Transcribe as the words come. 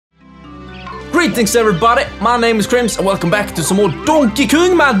Greetings everybody, my name is Crims and welcome back to some more Donkey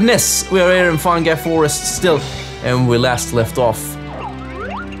Kong madness. We are here in Fun Guy Forest still, and we last left off.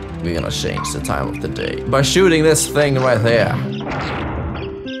 We're gonna change the time of the day by shooting this thing right there.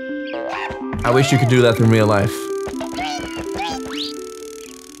 I wish you could do that in real life.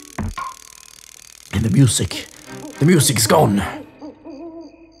 And the music is gone.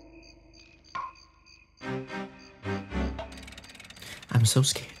 I'm so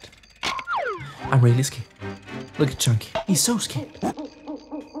scared. I'm really scared. Look at Chunky. He's so scared.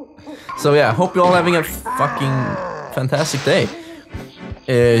 So yeah, hope you're all having a fucking fantastic day.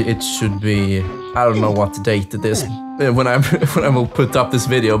 It should be, I don't know what date it is when I will put up this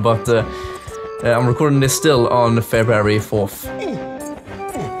video, but I'm recording this still on February 4th.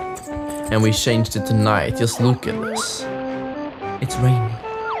 And we changed it tonight. Just look at this. It's raining.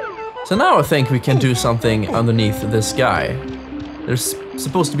 So now I think we can do something underneath this guy. There's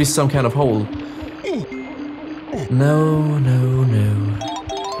supposed to be some kind of hole. No.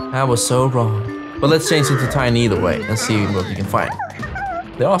 I was so wrong. But let's change it to tiny either way and see what we can find.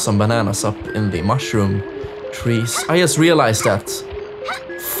 There are some bananas up in the mushroom trees. I just realized that.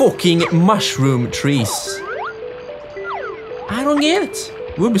 Fucking mushroom trees. I don't get it.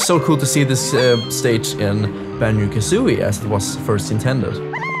 It would be so cool to see this stage in Banjo-Kazooie as it was first intended.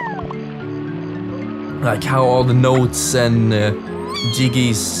 Like how all the notes and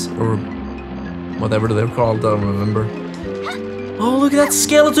jiggies or whatever they're called, I don't remember. Oh, look at that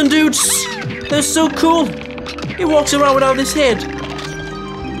skeleton dudes! They're so cool! He walks around without his head.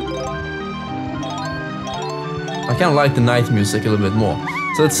 I kind of like the night music a little bit more.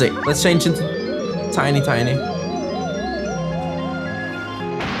 So let's see, let's change it to tiny.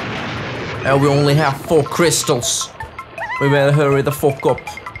 We only have 4 crystals. We better hurry the fuck up.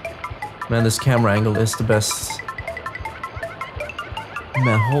 Man, this camera angle is the best.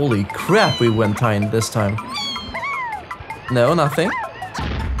 Man, holy crap, we went tiny this time. No, nothing.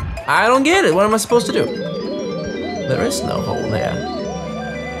 I don't get it. What am I supposed to do? There is no hole there.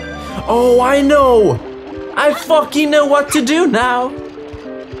 Oh, I know! I fucking know what to do now!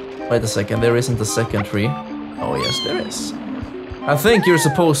 Wait a second, there isn't a second tree. Oh, yes, there is. I think you're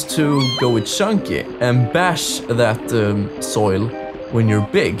supposed to go with Chunky and bash that soil when you're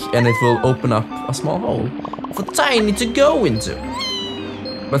big, and it will open up a small hole for Tiny to go into.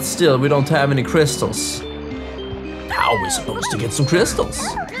 But still, we don't have any crystals. How are we supposed to get some crystals?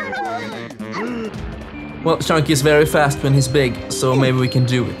 Well, Chunky is very fast when he's big, so maybe we can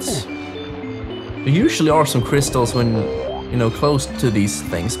do it. There usually are some crystals when, you know, close to these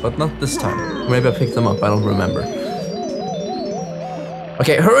things, but not this time. Maybe I picked them up, I don't remember.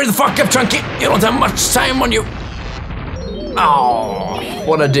 Okay, hurry the fuck up, Chunky! You don't have much time on you! Oh,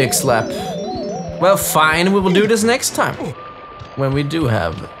 what a dick slap. Well, fine, we will do this next time. When we do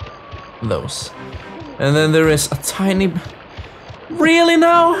have those. And then there is a tiny... Really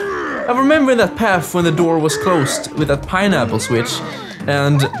now? I remember that path when the door was closed with that pineapple switch.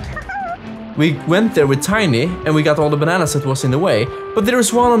 And we went there with Tiny and we got all the bananas that was in the way. But there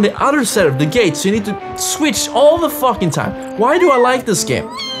is one on the other side of the gate, so you need to switch all the fucking time. Why do I like this game?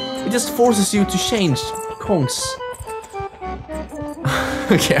 It just forces you to change Kongs.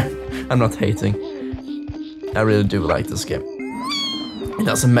 Okay, I'm not hating. I really do like this game. It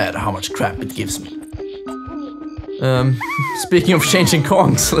doesn't matter how much crap it gives me. Speaking of changing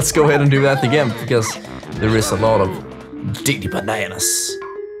Kongs, let's go ahead and do that again, because there is a lot of diddy bananas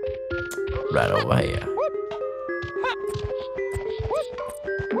right over here.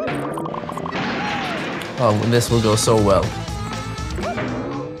 Oh, this will go so well.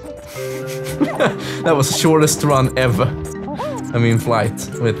 That was the shortest run ever. I mean flight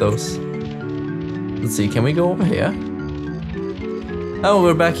with those. Let's see, can we go over here? Oh,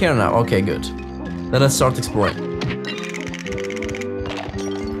 we're back here now. Okay, good. Then let's start exploring.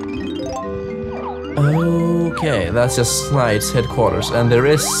 Okay, that's just Snide's headquarters. And there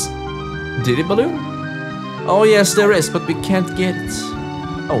is... Diddy Balloon? Oh yes, there is, but we can't get it.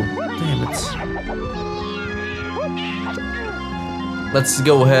 Oh, damn it. Let's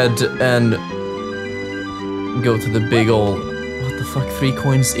go ahead and go to the big ol'... What the fuck, 3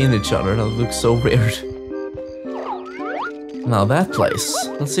 coins in each other? That looks so weird. Now that place.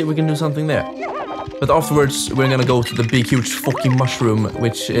 Let's see if we can do something there. But afterwards, we're gonna go to the big, huge fucking mushroom,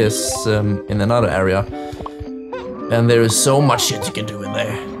 which is in another area. And there is so much shit you can do in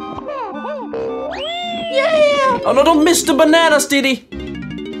there. Yeah! Oh no, don't miss the bananas, Diddy!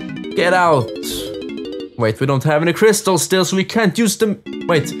 Get out. Wait, we don't have any crystals still, so we can't use them.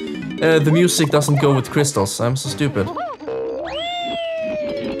 Wait, the music doesn't go with crystals. I'm so stupid.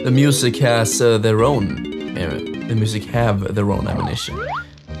 The music has their own. The music have their own ammunition.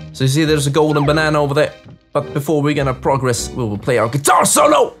 So you see there's a golden banana over there. But before we're gonna progress, we will play our guitar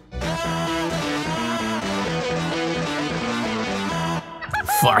solo!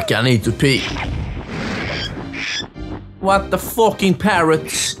 Fuck, I need to pee. What the fucking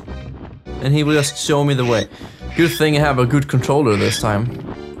parrots? And he will just show me the way. Good thing I have a good controller this time.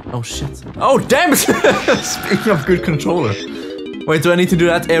 Oh shit. Oh damn it! Speaking of good controller. Wait, do I need to do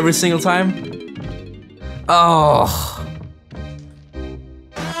that every single time? Oh.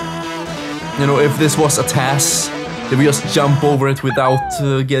 You know, if this was a task, they would just jump over it without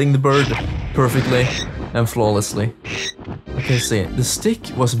getting the bird perfectly and flawlessly. Okay, see, the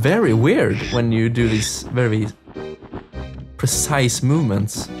stick was very weird when you do these very precise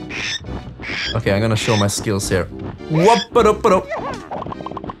movements. Okay, I'm gonna show my skills here. Whoop-a-doop-a-doop.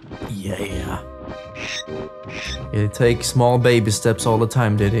 Yeah. He takes small baby steps all the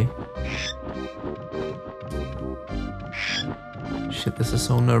time, did he? Shit, this is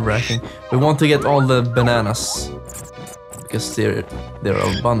so nerve-wracking. We want to get all the bananas because they're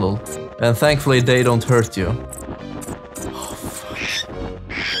a bundle, and thankfully they don't hurt you. Oh fuck!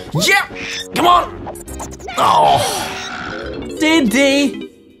 Yeah, come on! Oh, did they?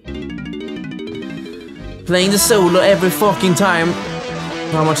 Playing the solo every fucking time.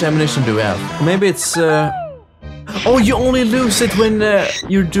 How much ammunition do we have? Maybe it's oh, you only lose it when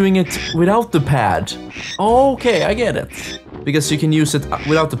you're doing it without the pad. Oh, okay, I get it. Because you can use it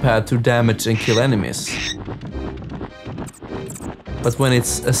without the pad to damage and kill enemies. But when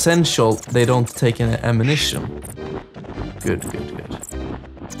it's essential, they don't take any ammunition. Good.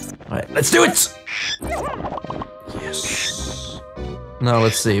 Alright, let's do it! Yes. Now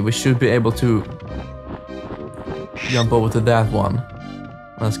let's see, we should be able to jump over to that one.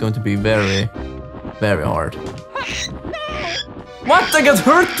 That's going to be very, very hard. What? I got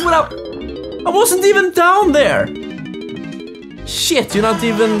hurt without... I wasn't even down there! Shit, you're not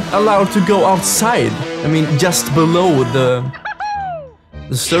even allowed to go outside. I mean, just below the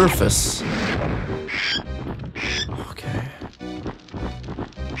surface. Okay.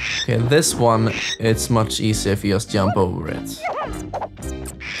 Okay, this one, it's much easier if you just jump over it.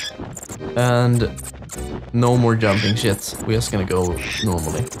 And no more jumping shit. We're just gonna go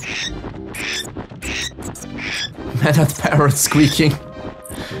normally. Man, that parrot squeaking.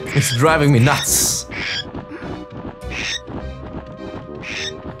 It's driving me nuts.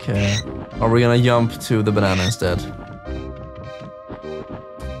 Okay, are we gonna jump to the banana instead?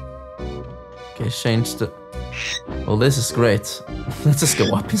 Okay, change the... Well, this is great. Let's just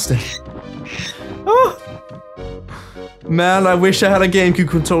go up instead. Oh. Man, I wish I had a GameCube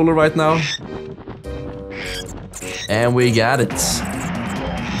controller right now. And we got it.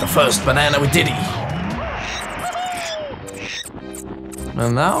 The first banana with Diddy.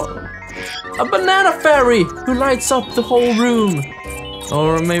 And now, a banana fairy who lights up the whole room.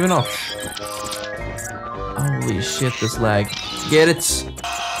 Or maybe not. Holy shit, this lag. Get it.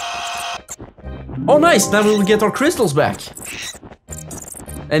 Oh nice, now we will get our crystals back.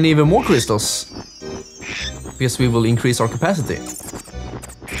 And even more crystals. Because we will increase our capacity.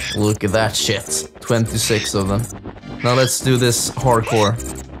 Look at that shit. 26 of them. Now let's do this hardcore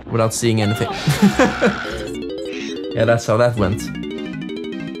without seeing anything. Yeah, that's how that went.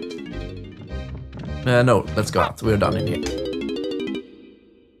 No, let's go out. We're done in here.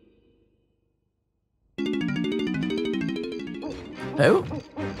 Oh,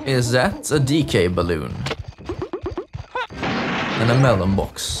 is that a DK balloon? And a melon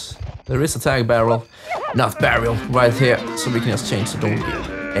box. There is a tag barrel, not barrel, right here, so we can just change the donkey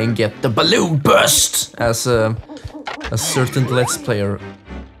and get the balloon burst, as a certain Let's Player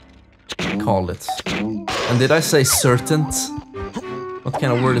called it. And did I say certain? What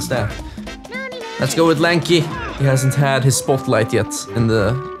kind of word is that? Let's go with Lanky. He hasn't had his spotlight yet in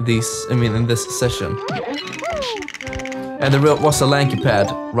this session. And there was a Lanky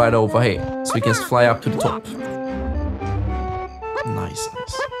pad right over here, so we can fly up to the top. Nice.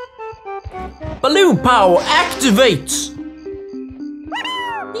 Balloon power, activate!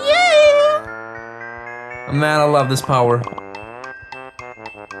 Yeah! Man, I love this power.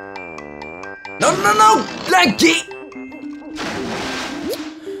 No! Lanky!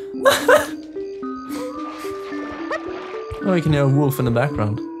 Oh, you can hear a wolf in the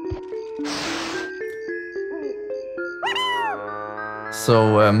background.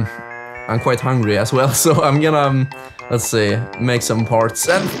 So, I'm quite hungry as well, so I'm gonna, let's see, make some parts.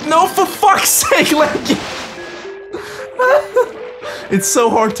 And no, for fuck's sake, Lanky! It's so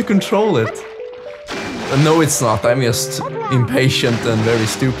hard to control it. No, it's not. I'm just impatient and very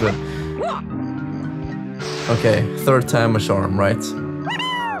stupid. Okay, third time a charm, right?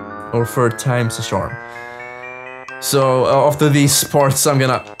 Or third time's a charm. So after these parts, I'm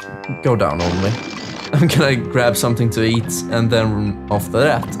gonna go down only. I'm gonna grab something to eat, and then after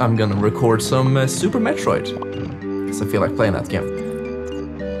that, I'm gonna record some Super Metroid. Because I feel like playing that game.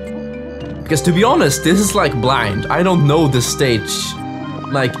 Because to be honest, this is like blind. I don't know this stage.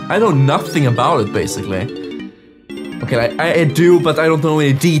 Like, I know nothing about it, basically. Okay, I do, but I don't know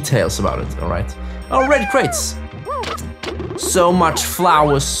any details about it, alright? Oh, red crates! So much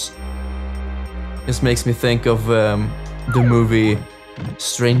flowers. This makes me think of the movie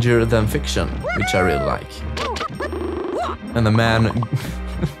Stranger Than Fiction, which I really like. And the man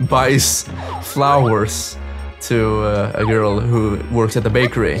buys flowers to a girl who works at the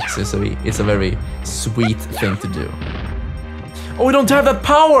bakery. So it's a very sweet thing to do. Oh, we don't have that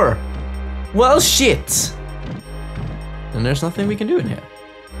power! Well, shit! And there's nothing we can do in here.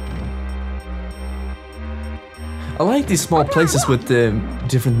 I like these small places with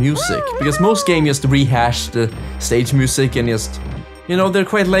different music, because most games just rehash the stage music and just, you know, they're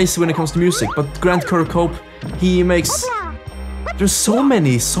quite lazy when it comes to music, but Grant Kirkhope, he makes... There's so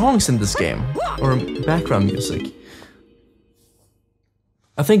many songs in this game, or background music.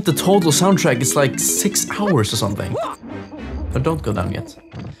 I think the total soundtrack is like 6 hours or something. But don't go down yet.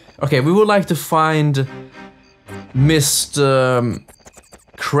 Okay, we would like to find Mr.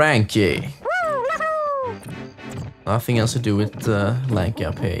 Cranky. Nothing else to do with Lanky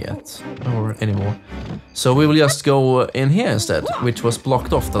up here yet, or anymore. So we will just go in here instead, which was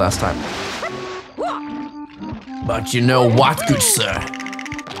blocked off the last time. But you know what, good sir?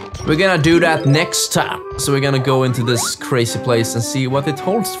 We're gonna do that next time. So we're gonna go into this crazy place and see what it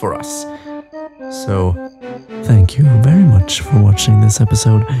holds for us. So, thank you very much for watching this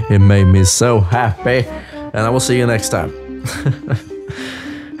episode. It made me so happy. And I will see you next time.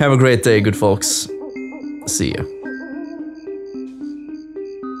 Have a great day, good folks. See ya.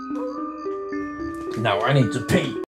 Now I need to pee.